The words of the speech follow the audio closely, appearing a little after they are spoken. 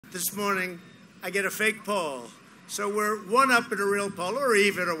this morning, I get a fake poll. So we're one up in a real poll, or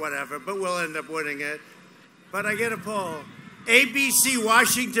even, or whatever, but we'll end up winning it. But I get a poll. ABC,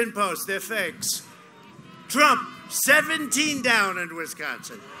 Washington Post, they're fakes. Trump, 17 down in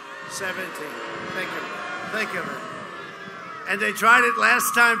Wisconsin. 17. Think of it. And they tried it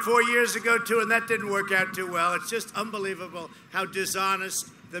last time 4 years ago, too, and that didn't work out too well. It's just unbelievable how dishonest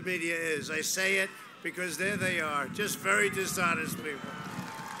the media is. I say it because there they are, just very dishonest people.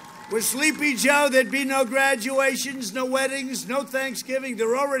 With Sleepy Joe, there'd be no graduations, no weddings, no Thanksgiving.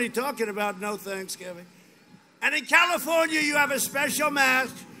 They're already talking about no Thanksgiving. And in California, you have a special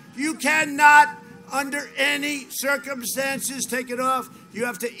mask. You cannot, under any circumstances, take it off. You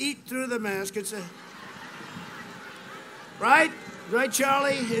have to eat through the mask. Right? Right,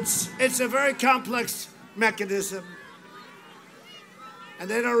 Charlie? It's a very complex mechanism. And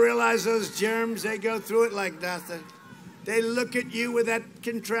they don't realize those germs, they go through it like nothing. They look at you with that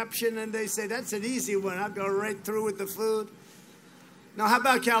contraption and they say, that's an easy one. I'll go right through with the food. Now, how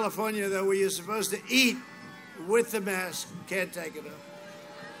about California, though, where you're supposed to eat with the mask? Can't take it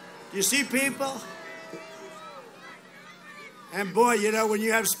off. You see people? And boy, you know, when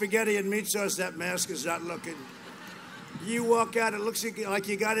you have spaghetti and meat sauce, that mask is not looking. You walk out, it looks like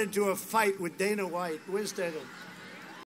you got into a fight with Dana White. Where's Dana?